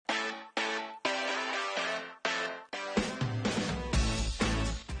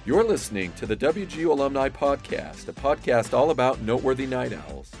You're listening to the WGU Alumni Podcast, a podcast all about noteworthy night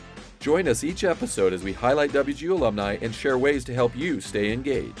owls. Join us each episode as we highlight WGU alumni and share ways to help you stay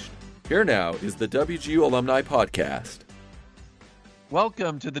engaged. Here now is the WGU Alumni Podcast.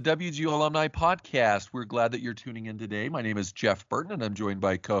 Welcome to the WGU Alumni Podcast. We're glad that you're tuning in today. My name is Jeff Burton, and I'm joined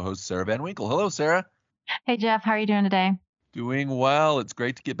by co-host Sarah Van Winkle. Hello, Sarah. Hey, Jeff. How are you doing today? Doing well. It's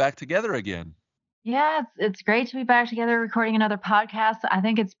great to get back together again. Yeah, it's great to be back together recording another podcast. I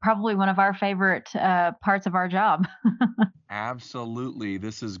think it's probably one of our favorite parts of our job. Absolutely.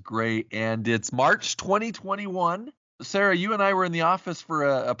 This is great. And it's March 2021. Sarah, you and I were in the office for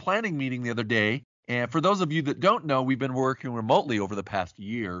a planning meeting the other day. And for those of you that don't know, we've been working remotely over the past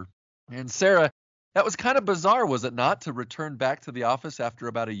year. And Sarah, that was kind of bizarre, was it not, to return back to the office after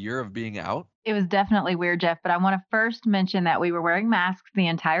about a year of being out? It was definitely weird, Jeff, but I want to first mention that we were wearing masks the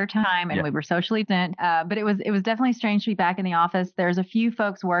entire time and we were socially distant. But it was definitely strange to be back in the office. There's a few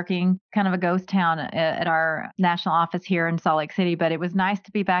folks working, kind of a ghost town at our national office here in Salt Lake City, but it was nice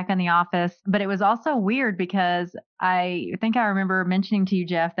to be back in the office. But it was also weird because I think I remember mentioning to you,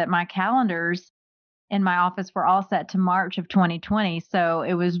 Jeff, that my calendars in my office were all set to March of 2020. So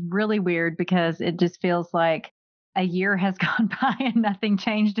it was really weird because it just feels like a year has gone by and nothing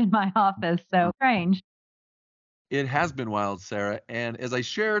changed in my office. So strange. It has been wild, Sarah. And as I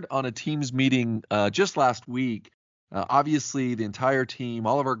shared on a Teams meeting just last week, obviously the entire team,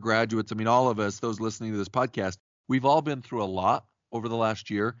 all of our graduates, all of us, those listening to this podcast, we've all been through a lot over the last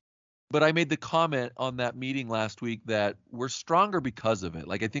year. But I made the comment on that meeting last week that we're stronger because of it.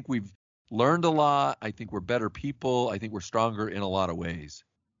 Like, I think we've learned a lot. I think we're better people. I think we're stronger in a lot of ways.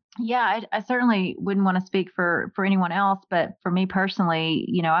 Yeah, I certainly wouldn't want to speak for anyone else, but for me personally,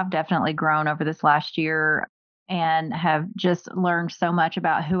 I've definitely grown over this last year and have just learned so much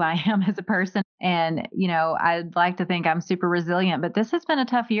about who I am as a person. And, I'd like to think I'm super resilient, but this has been a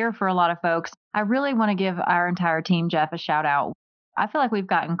tough year for a lot of folks. I really want to give our entire team, Jeff, a shout out. I feel like we've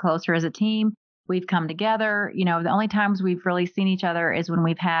gotten closer as a team. We've come together. The only times we've really seen each other is when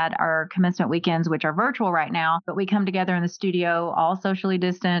we've had our commencement weekends, which are virtual right now, but we come together in the studio, all socially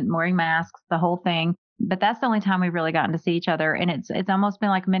distant, wearing masks, the whole thing. But that's the only time we've really gotten to see each other. And it's almost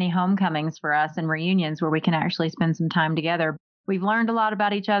been like mini homecomings for us and reunions where we can actually spend some time together. We've learned a lot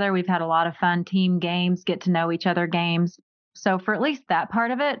about each other. We've had a lot of fun team games, get to know each other games. So for at least that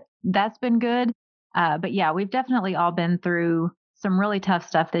part of it, that's been good. But yeah, we've definitely all been through some really tough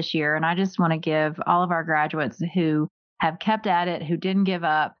stuff this year. And I just want to give all of our graduates who have kept at it, who didn't give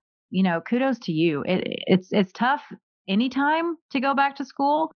up, kudos to you. It's tough anytime to go back to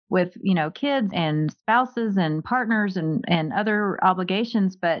school with, kids and spouses and partners and other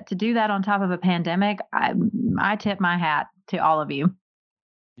obligations. But to do that on top of a pandemic, I tip my hat to all of you.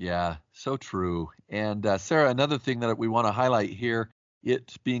 Yeah, so true. And Sarah, another thing that we want to highlight here,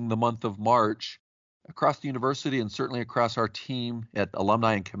 it being the month of March, across the university and certainly across our team at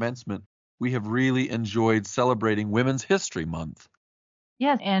Alumni and Commencement, we have really enjoyed celebrating Women's History Month.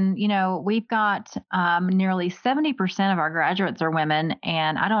 Yes. And, we've got nearly 70% of our graduates are women.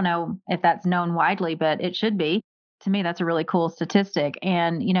 And I don't know if that's known widely, but it should be. To me, that's a really cool statistic.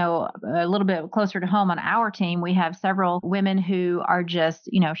 And, a little bit closer to home on our team, we have several women who are just,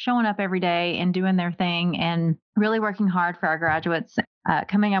 showing up every day and doing their thing and really working hard for our graduates,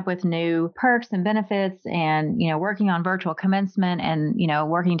 coming up with new perks and benefits and, working on virtual commencement and,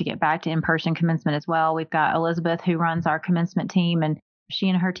 working to get back to in-person commencement as well. We've got Elizabeth who runs our commencement team, and she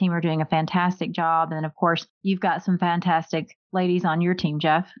and her team are doing a fantastic job. And of course, you've got some fantastic ladies on your team,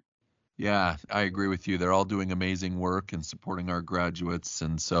 Jeff. Yeah, I agree with you. They're all doing amazing work and supporting our graduates.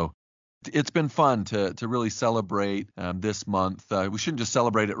 And so it's been fun to really celebrate this month. We shouldn't just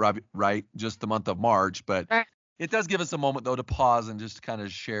celebrate it right just the month of March, but it does give us a moment, though, to pause and just kind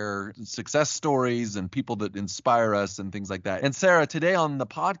of share success stories and people that inspire us and things like that. And Sarah, today on the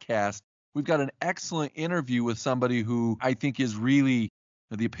podcast, we've got an excellent interview with somebody who I think is really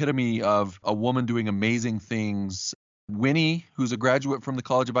the epitome of a woman doing amazing things. Winnie, who's a graduate from the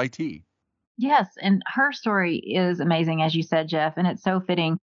College of IT. Yes, and her story is amazing, as you said, Jeff, and it's so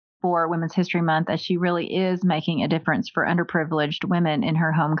fitting for Women's History Month as she really is making a difference for underprivileged women in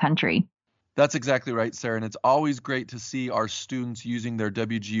her home country. That's exactly right, Sarah, and it's always great to see our students using their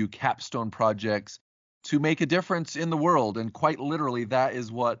WGU capstone projects to make a difference in the world, and quite literally, that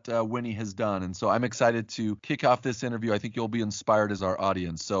is what Winnie has done. And so I'm excited to kick off this interview. I think you'll be inspired as our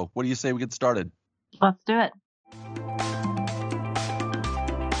audience. So what do you say we get started? Let's do it.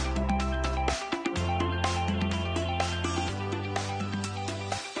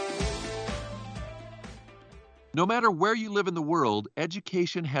 No matter where you live in the world,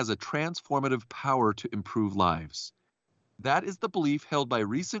 education has a transformative power to improve lives. That is the belief held by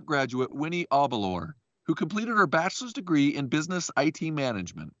recent graduate Winnie Obalor, who completed her bachelor's degree in business IT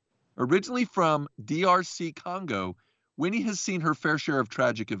management. Originally from DRC Congo, Winnie has seen her fair share of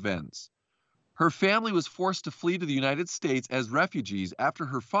tragic events. Her family was forced to flee to the United States as refugees after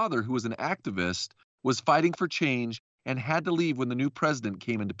her father, who was an activist, was fighting for change and had to leave when the new president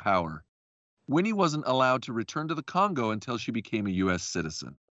came into power. Winnie wasn't allowed to return to the Congo until she became a U.S.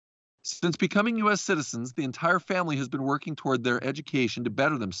 citizen. Since becoming U.S. citizens, the entire family has been working toward their education to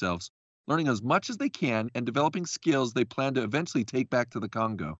better themselves, learning as much as they can and developing skills they plan to eventually take back to the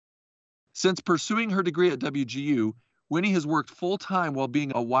Congo. Since pursuing her degree at WGU, Winnie has worked full-time while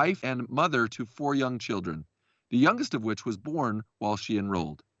being a wife and mother to 4 young children, the youngest of which was born while she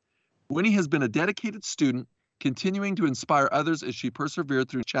enrolled. Winnie has been a dedicated student, continuing to inspire others as she persevered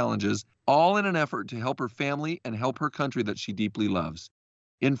through challenges, all in an effort to help her family and help her country that she deeply loves.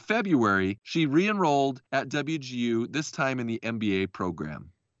 In February, she re-enrolled at WGU, this time in the MBA program.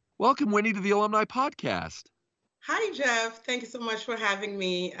 Welcome, Winnie, to the Alumni Podcast. Hi, Jeff. Thank you so much for having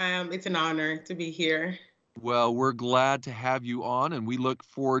me. It's an honor to be here. Well, we're glad to have you on, and we look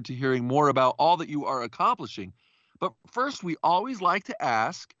forward to hearing more about all that you are accomplishing. But first, we always like to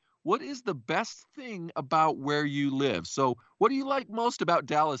ask, what is the best thing about where you live? So what do you like most about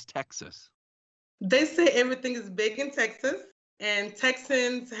Dallas, Texas? They say everything is big in Texas, and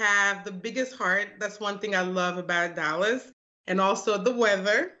Texans have the biggest heart. That's one thing I love about Dallas. And also the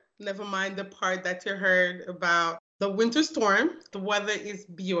weather. Never mind the part that you heard about the winter storm. The weather is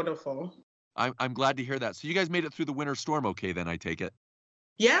beautiful. I'm glad to hear that. So you guys made it through the winter storm okay then, I take it?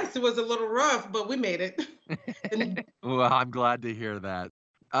 Yes, it was a little rough, but we made it. Well, I'm glad to hear that.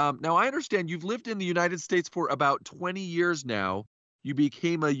 Now, I understand you've lived in the United States for about 20 years now. You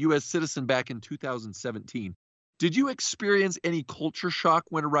became a U.S. citizen back in 2017. Did you experience any culture shock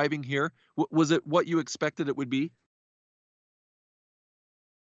when arriving here? Was it what you expected it would be?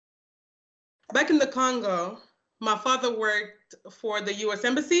 Back in the Congo, my father worked for the U.S.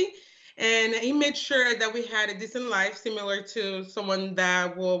 Embassy, and he made sure that we had a decent life, similar to someone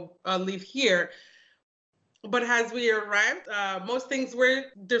that will live here. But as we arrived, most things were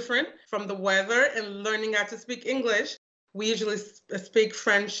different, from the weather and learning how to speak English. We usually speak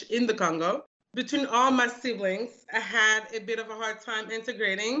French in the Congo. Between all my siblings, I had a bit of a hard time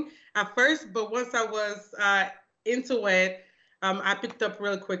integrating at first, but once I was into it, I picked up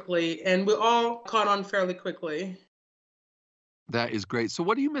really quickly, and we all caught on fairly quickly. That is great. So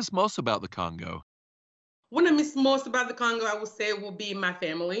what do you miss most about the Congo? What I miss most about the Congo, I would say, will be my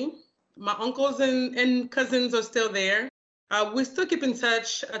family. My uncles and cousins are still there. We still keep in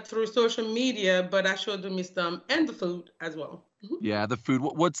touch through social media, but I sure do miss them, and the food as well. Yeah, the food.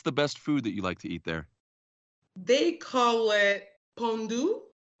 What's the best food that you like to eat there? They call it pondu.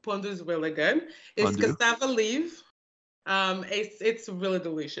 Pondu is really good. It's Fondue? cassava leaf. It's really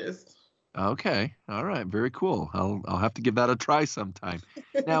delicious. Okay. All right. Very cool. I'll have to give that a try sometime.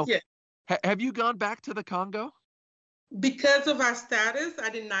 Now, Yeah. have you gone back to the Congo? Because of our status, I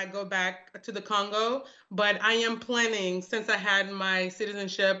did not go back to the Congo, but I am planning, since I had my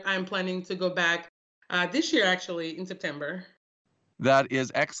citizenship, I'm planning to go back this year, actually, in September. That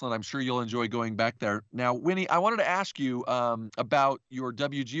is excellent. I'm sure you'll enjoy going back there. Now, Winnie, I wanted to ask you about your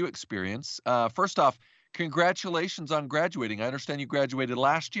WGU experience. First off, congratulations on graduating. I understand you graduated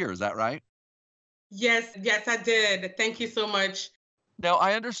last year. Is that right? Yes, I did. Thank you so much. Now,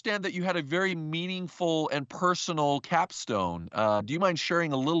 I understand that you had a very meaningful and personal capstone. Do you mind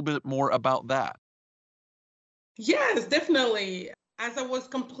sharing a little bit more about that? Yes, definitely. As I was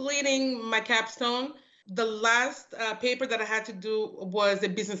completing my capstone, the last paper that I had to do was a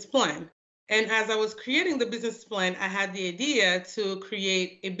business plan. And as I was creating the business plan, I had the idea to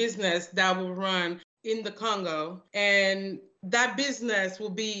create a business that will run in the Congo. And that business will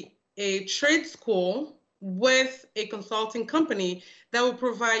be a trade school with a consulting company that will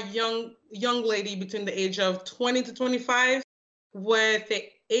provide young lady between the age of 20 to 25 with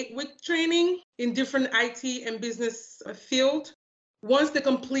a 8-week training in different IT and business field. Once they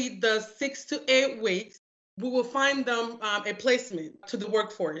complete the 6 to 8 weeks, we will find them a placement to the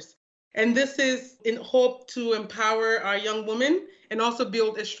workforce. And this is in hope to empower our young women and also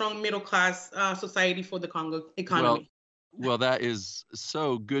build a strong middle class society for the Congo economy. Well, that is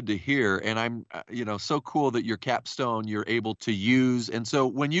so good to hear. And I'm, so cool that your capstone you're able to use. And so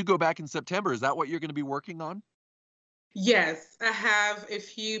when you go back in September, is that what you're going to be working on? Yes, I have a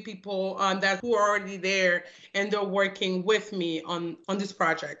few people that who are already there, and they're working with me on this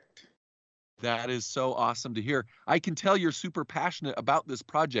project. That is so awesome to hear. I can tell you're super passionate about this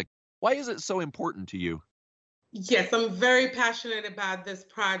project. Why is it so important to you? Yes, I'm very passionate about this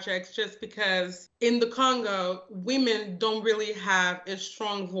project just because in the Congo, women don't really have a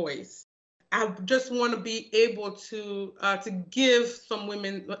strong voice. I just want to be able to give some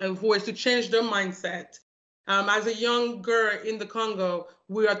women a voice to change their mindset. As a young girl in the Congo,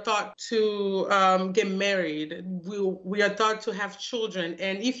 we are taught to get married. We are taught to have children,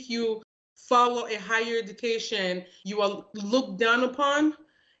 and if you follow a higher education, you are looked down upon,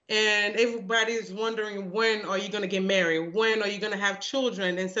 and everybody is wondering, when are you going to get married? When are you going to have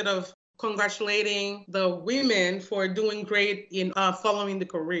children? Instead of congratulating the women for doing great in following the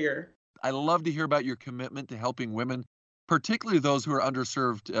career. I love to hear about your commitment to helping women, particularly those who are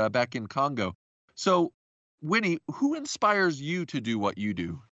underserved back in Congo. So, Winnie, who inspires you to do what you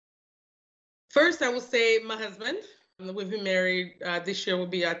do? First, I would say my husband. We've been married. This year will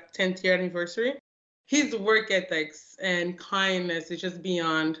be our 10th year anniversary. His work ethics and kindness is just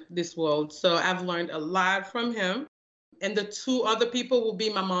beyond this world. So I've learned a lot from him. And the two other people will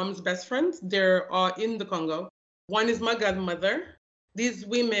be my mom's best friends. They're all in the Congo. One is my godmother. These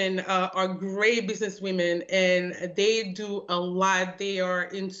women are great business women, and they do a lot. They are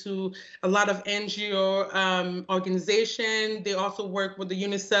into a lot of NGO organization. They also work with the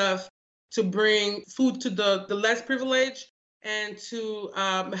UNICEF to bring food to the less privileged and to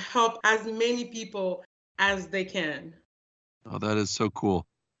help as many people as they can. Oh, that is so cool.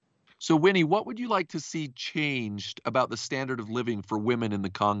 So, Winnie, what would you like to see changed about the standard of living for women in the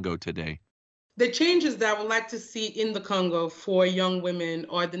Congo today? The changes that I would like to see in the Congo for young women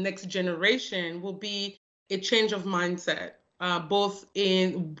or the next generation will be a change of mindset, both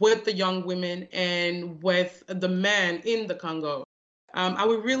in with the young women and with the men in the Congo. I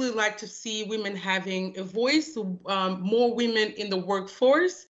would really like to see women having a voice, more women in the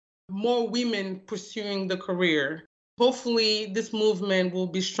workforce, more women pursuing the career. Hopefully, this movement will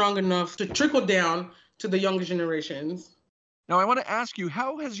be strong enough to trickle down to the younger generations. Now, I want to ask you,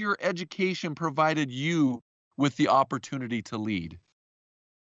 how has your education provided you with the opportunity to lead?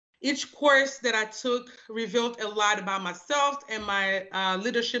 Each course that I took revealed a lot about myself and my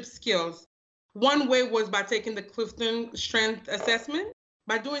leadership skills. One way was by taking the Clifton Strength Assessment.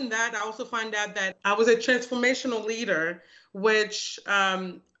 By doing that, I also found out that I was a transformational leader, which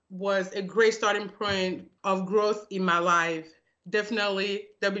was a great starting point of growth in my life. Definitely,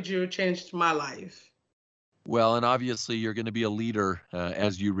 WGO changed my life. Well, and obviously you're going to be a leader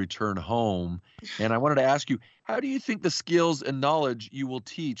as you return home. And I wanted to ask you, how do you think the skills and knowledge you will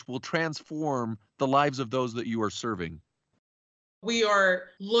teach will transform the lives of those that you are serving? We are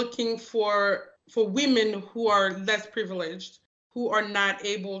looking for women who are less privileged, who are not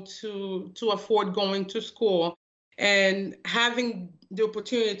able to afford going to school, and having the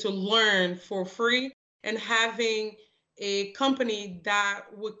opportunity to learn for free, and having a company that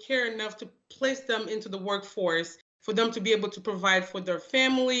would care enough to place them into the workforce for them to be able to provide for their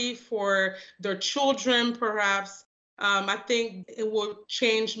family, for their children, perhaps. I think it will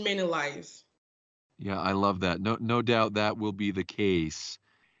change many lives. Yeah, I love that. No doubt that will be the case.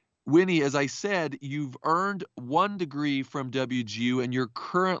 Winnie, as I said, you've earned one degree from WGU and you're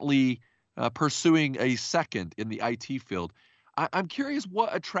currently pursuing a second in the IT field. I'm curious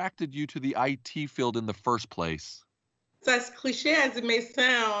what attracted you to the IT field in the first place? So as cliche as it may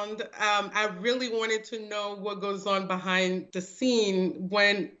sound, I really wanted to know what goes on behind the scene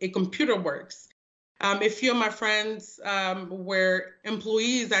when a computer works. A few of my friends were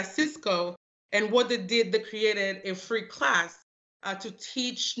employees at Cisco, and what they did, they created a free class to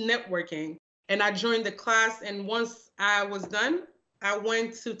teach networking. And I joined the class, and once I was done, I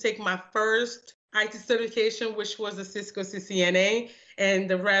went to take my first IT certification, which was the Cisco CCNA, and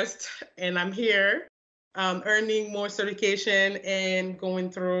the rest, and I'm here earning more certification and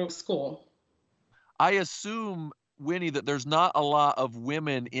going through school. I assume, Winnie, that there's not a lot of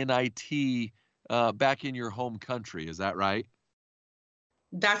women in IT back in your home country. Is that right?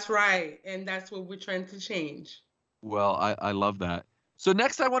 That's right. And that's what we're trying to change. Well, I love that. So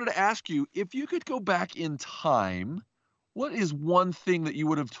next I wanted to ask you, if you could go back in time, what is one thing that you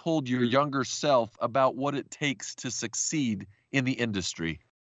would have told your younger self about what it takes to succeed in the industry?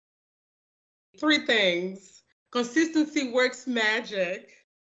 Three things. Consistency works magic.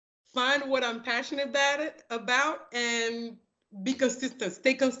 Find what I'm passionate about and be consistent.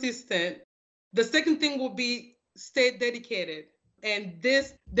 Stay consistent. The second thing will be stay dedicated. And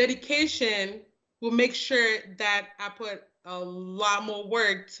this dedication will make sure that I put a lot more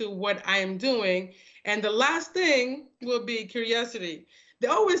work to what I am doing. And the last thing will be curiosity. They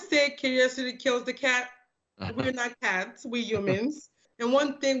always say curiosity kills the cat. We're not cats, we're humans. And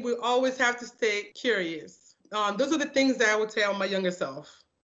one thing, we always have to stay curious. Those are the things that I would tell my younger self.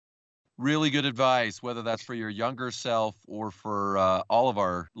 Really good advice, whether that's for your younger self or for all of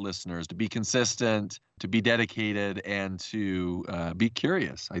our listeners, to be consistent, to be dedicated, and to be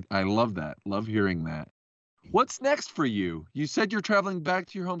curious. I love that. Love hearing that. What's next for you? You said you're traveling back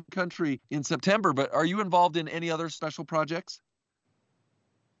to your home country in September, but are you involved in any other special projects?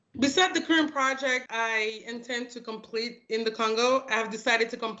 Besides the current project I intend to complete in the Congo, I have decided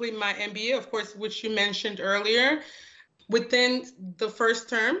to complete my MBA, of course, which you mentioned earlier, within the first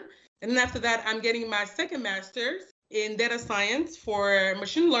term. And then after that, I'm getting my second master's in data science for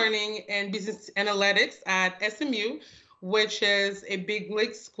machine learning and business analytics at SMU, which is a big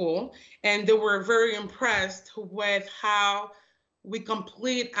league school. And they were very impressed with how we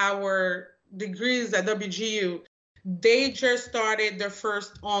complete our degrees at WGU. They just started their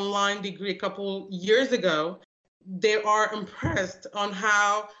first online degree a couple years ago. They are impressed on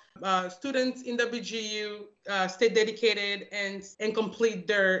how students in WGU stay dedicated and complete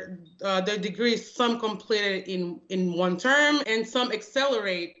their degrees. Some complete it in one term and some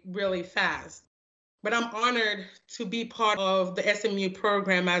accelerate really fast. But I'm honored to be part of the SMU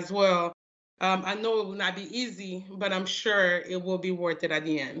program as well. I know it will not be easy, but I'm sure it will be worth it at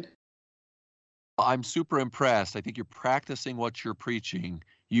the end. I'm super impressed. I think you're practicing what you're preaching.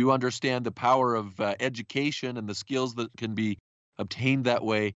 You understand the power of education and the skills that can be obtained that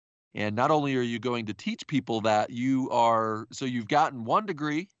way. And not only are you going to teach people that, so you've gotten one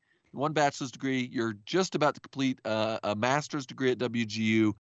degree, one bachelor's degree, you're just about to complete a master's degree at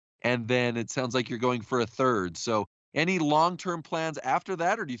WGU, and then it sounds like you're going for a third. So any long-term plans after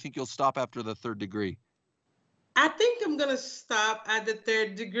that, or do you think you'll stop after the third degree? I think I'm going to stop at the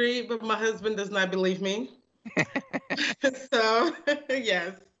third degree, but my husband does not believe me. So,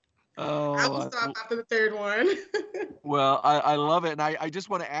 yes. Oh, I will stop after the third one. Well, I love it. And I just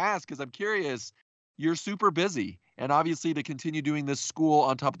want to ask, because I'm curious, you're super busy. And obviously to continue doing this school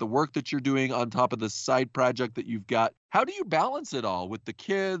on top of the work that you're doing, on top of the side project that you've got, how do you balance it all with the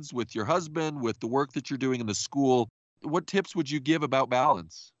kids, with your husband, with the work that you're doing in the school? What tips would you give about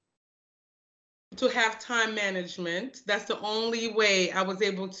balance? To have time management. That's the only way I was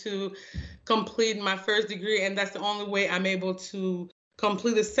able to complete my first degree, and that's the only way I'm able to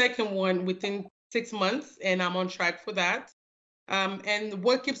complete the second one within 6 months, and I'm on track for that. And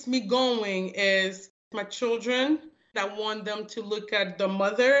what keeps me going is my children. I want them to look at the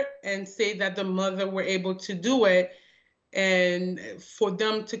mother and say that the mother were able to do it, and for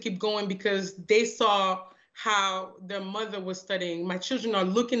them to keep going because they saw how their mother was studying. My children are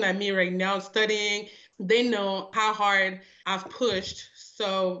looking at me right now studying. They know how hard I've pushed.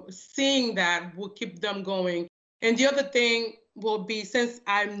 So seeing that will keep them going. And the other thing will be, since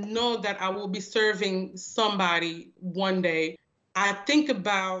I know that I will be serving somebody one day, I think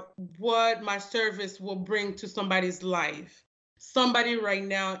about what my service will bring to somebody's life. Somebody right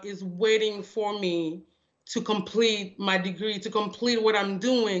now is waiting for me to complete my degree, to complete what I'm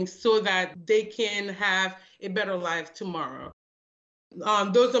doing so that they can have a better life tomorrow.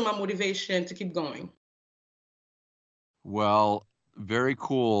 Those are my motivation to keep going. Well, very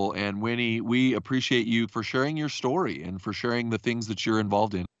cool. And Winnie, we appreciate you for sharing your story and for sharing the things that you're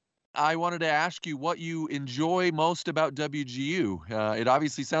involved in. I wanted to ask you what you enjoy most about WGU. It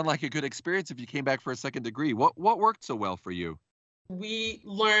obviously sounded like a good experience if you came back for a second degree. What worked so well for you? We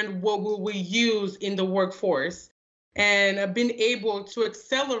learned what we will use in the workforce, and being able to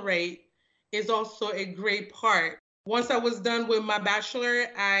accelerate is also a great part. Once I was done with my bachelor,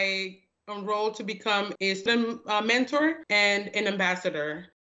 I enrolled to become a student mentor and an ambassador.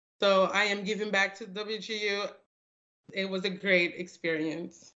 So I am giving back to WGU. It was a great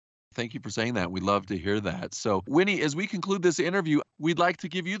experience. Thank you for saying that. We'd love to hear that. So, Winnie, as we conclude this interview, we'd like to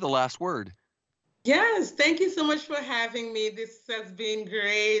give you the last word. Yes, thank you so much for having me. This has been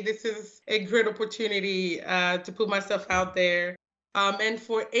great. This is a great opportunity to put myself out there. And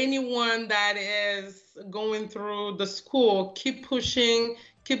for anyone that is going through the school, keep pushing,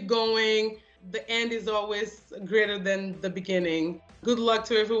 keep going. The end is always greater than the beginning. Good luck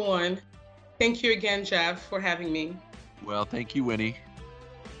to everyone. Thank you again, Jeff, for having me. Well, thank you, Winnie.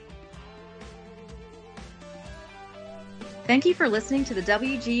 Thank you for listening to the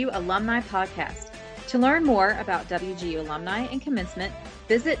WGU Alumni Podcast. To learn more about WGU alumni and commencement,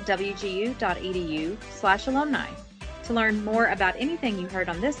 visit wgu.edu/alumni. To learn more about anything you heard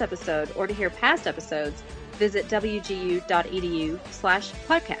on this episode or to hear past episodes, visit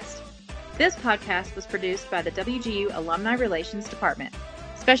wgu.edu/podcast. This podcast was produced by the WGU Alumni Relations Department.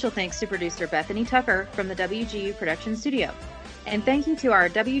 Special thanks to producer Bethany Tucker from the WGU Production Studio. And thank you to our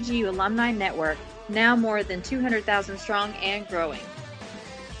WGU Alumni Network, now more than 200,000 strong and growing.